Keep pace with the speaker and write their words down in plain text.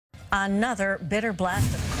Another bitter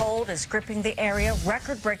blast of cold is gripping the area,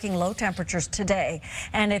 record-breaking low temperatures today.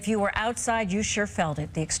 And if you were outside, you sure felt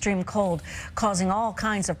it. The extreme cold causing all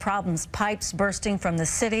kinds of problems, pipes bursting from the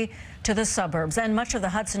city to the suburbs, and much of the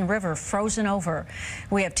Hudson River frozen over.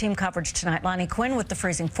 We have team coverage tonight. Lonnie Quinn with the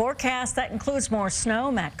freezing forecast. That includes more snow.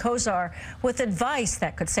 Matt Kozar with advice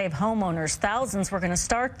that could save homeowners thousands. We're going to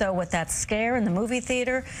start, though, with that scare in the movie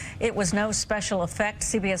theater. It was no special effect.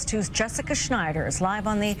 CBS 2's Jessica Schneider is live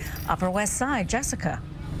on the Upper West Side. Jessica.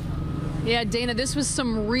 Yeah, Dana, this was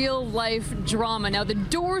some real-life drama. Now, the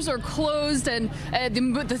doors are closed, and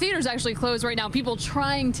the theater's actually closed right now. People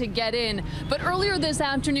trying to get in. But earlier this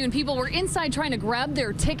afternoon, people were inside trying to grab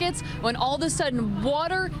their tickets when all of a sudden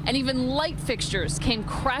water and even light fixtures came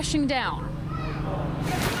crashing down.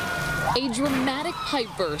 A dramatic pipe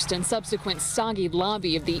burst and subsequent soggy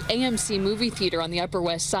lobby of the AMC Movie Theater on the Upper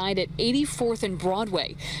West Side at 84th and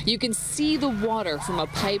Broadway. You can see the water from a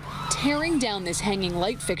pipe tearing down this hanging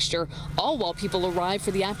light fixture, all while people arrive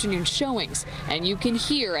for the afternoon showings. And you can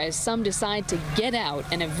hear as some decide to get out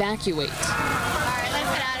and evacuate. All right, let's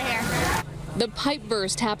get out of here. The pipe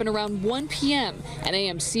burst happened around 1 p.m. and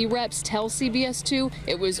AMC reps tell CBS 2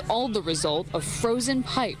 it was all the result of frozen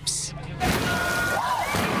pipes.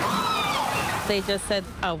 They just said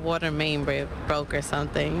a water main broke or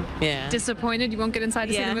something. Yeah. Disappointed you won't get inside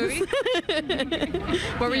to see the movie?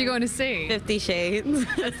 What were you going to see? 50 Shades.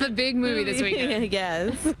 That's the big movie this weekend.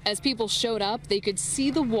 Yes. As people showed up, they could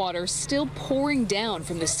see the water still pouring down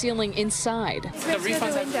from the ceiling inside. The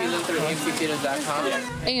refunds have to be done through AMCtheaters.com.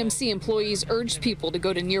 AMC employees urged people to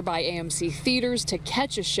go to nearby AMC theaters to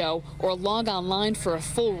catch a show or log online for a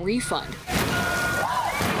full refund.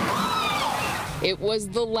 It was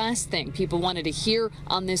the last thing people wanted to hear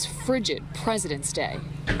on this frigid President's Day.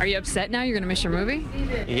 Are you upset now? You're going to miss your movie?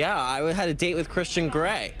 Yeah, I had a date with Christian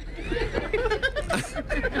Grey.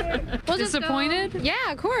 Disappointed?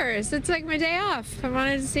 Yeah, of course. It's like my day off. I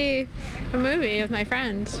wanted to see a movie with my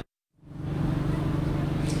friends.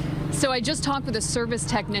 So I just talked with a service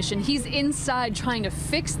technician. He's inside trying to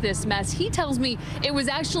fix this mess. He tells me it was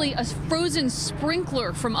actually a frozen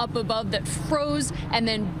sprinkler from up above that froze and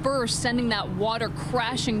then burst, sending that water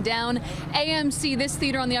crashing down. AMC, this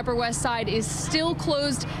theater on the Upper West Side, is still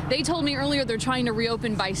closed. They told me earlier they're trying to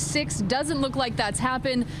reopen by 6. Doesn't look like that's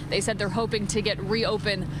happened. They said they're hoping to get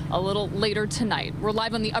reopened a little later tonight. We're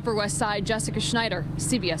live on the Upper West Side. Jessica Schneider,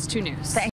 CBS 2 News.